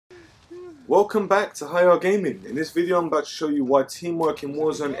Welcome back to Higher Gaming. In this video I'm about to show you why teamwork in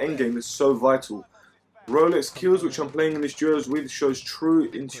Warzone Endgame is so vital. RolexKills, which I'm playing in this duos with, shows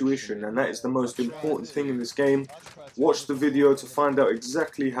true intuition, and that is the most important thing in this game. Watch the video to find out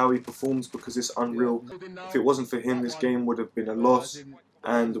exactly how he performs, because it's unreal. If it wasn't for him, this game would have been a loss,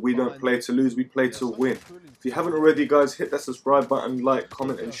 and we don't play to lose, we play to win. If you haven't already, guys, hit that subscribe button, like,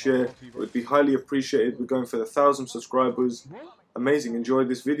 comment and share. It would be highly appreciated. We're going for the 1,000 subscribers. Amazing, enjoy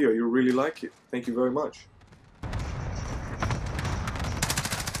this video, you'll really like it. Thank you very much.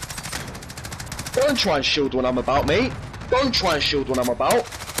 Don't try and shield when I'm about, mate. Don't try and shield when I'm about.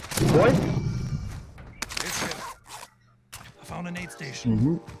 Boy. I found an aid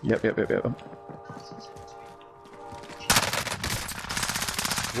station. Yep.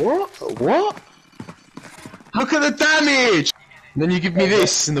 What? Look at the damage! And then you give me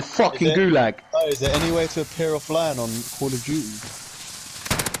this in the fucking gulag. Oh, is there any way to appear offline on Call of Duty?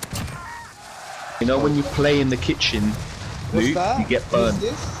 You know when you play in the kitchen, Luke, you get burned.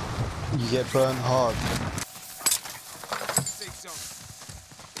 You get burned hard.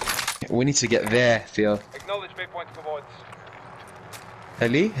 We need to get there, Theo. Acknowledge midpoint forwards.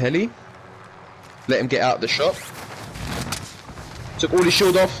 Heli. Let him get out of the shop. Took all his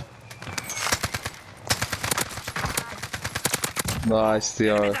shield off. Nice,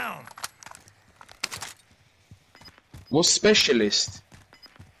 Theo. What's specialist?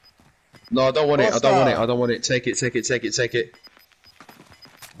 No, I don't want it. I don't want it. Take it.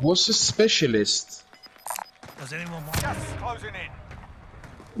 What's a specialist? Does anyone want Gas is closing in.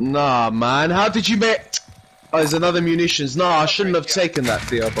 Nah, man. How did you make? Oh, there's another munitions. Nah, I shouldn't have taken that,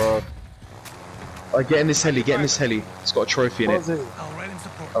 Theo, bro. Alright, get in this heli. It's got a trophy in it.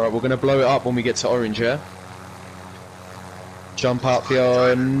 Alright, we're gonna blow it up when we get to orange, yeah? Jump out,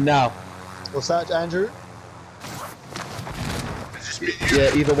 Theo, now. What's that, Andrew?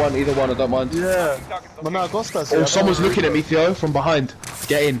 Yeah, either one, I don't mind. Yeah. Oh, someone's looking at me, Theo, from behind.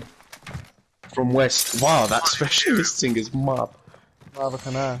 Get in. From west. Wow, that specialist thing is mad. Neither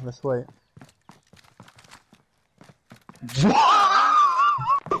can I. Let's wait.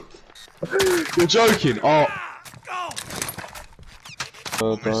 You're joking. Oh.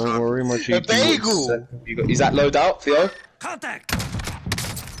 Don't worry, my G. A bagel! Is that loadout, Theo? contact?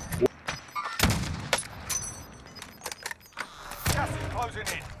 Gas is closing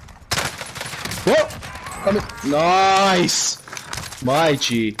in. What? Nice! My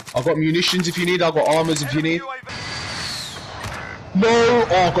G. I've got munitions if you need, I've got armors if you need. No!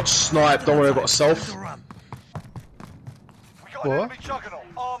 Oh, I got sniped. Don't worry, I've got a self. What?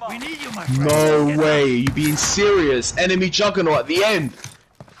 We need you, my friend. No way. You being serious? Enemy juggernaut at the end.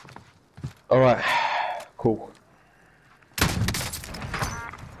 Alright. Cool.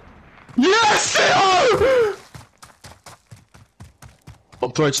 Yes! Theo!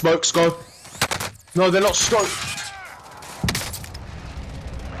 I'm throwing smokes, go. No, they're not smoke.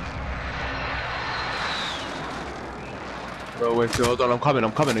 No, wait, hold on, I'm coming,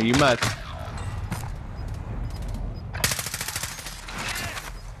 are you mad?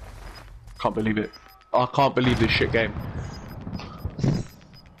 Can't believe it. I can't believe this shit game. Do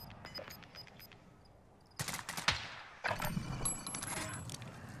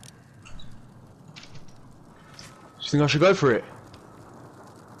you think I should go for it?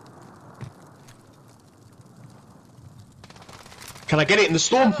 Can I get it in the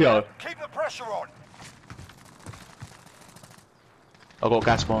storm, Theo? Keep the pressure on. I've got a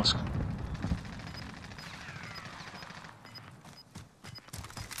gas mask.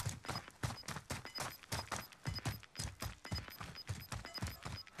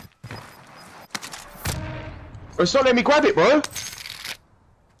 It's not letting me grab it, bro.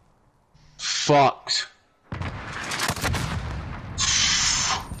 Fucked.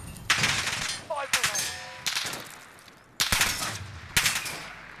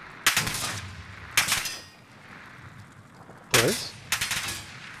 Boys?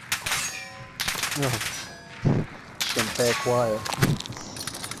 No. Just gonna stay quiet.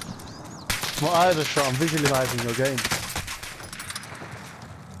 My eyes are shut, I'm visualizing your game.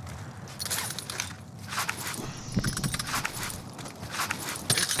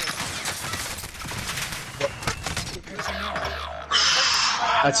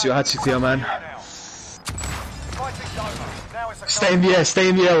 I had to, Theo, man. Stay in the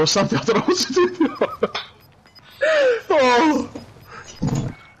air or something. I don't know what to do. Oh.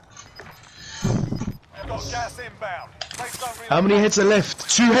 How many heads are left?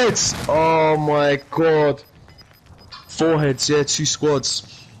 2 heads. Oh my god. 4 heads, yeah, 2 squads.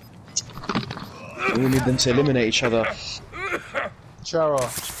 We need them to eliminate each other. Chara.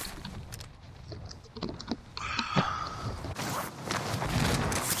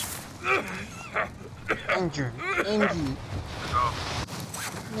 Thank you. Thank you.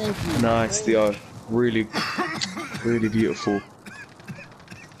 Thank you. Nice, Theo. Really, really beautiful.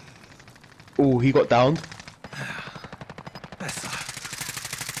 Oh, he got downed. Besser.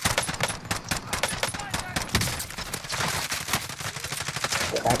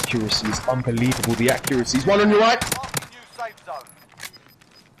 The accuracy is unbelievable. The accuracy is one on your right. Marking new safe zone.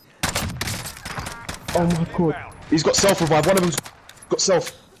 Oh my god. He's got self revive. One of them's got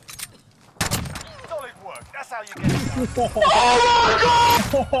self. Solid work. That's how you get it done. Oh my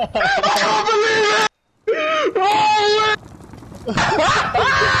god! I can't believe it!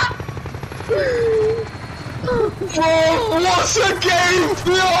 Oh, bro, what a game,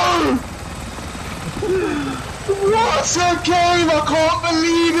 Theo! What a game! I can't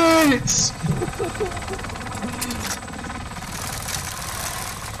believe it!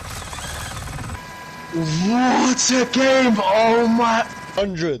 What a game! Oh my...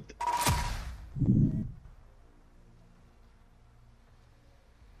 100.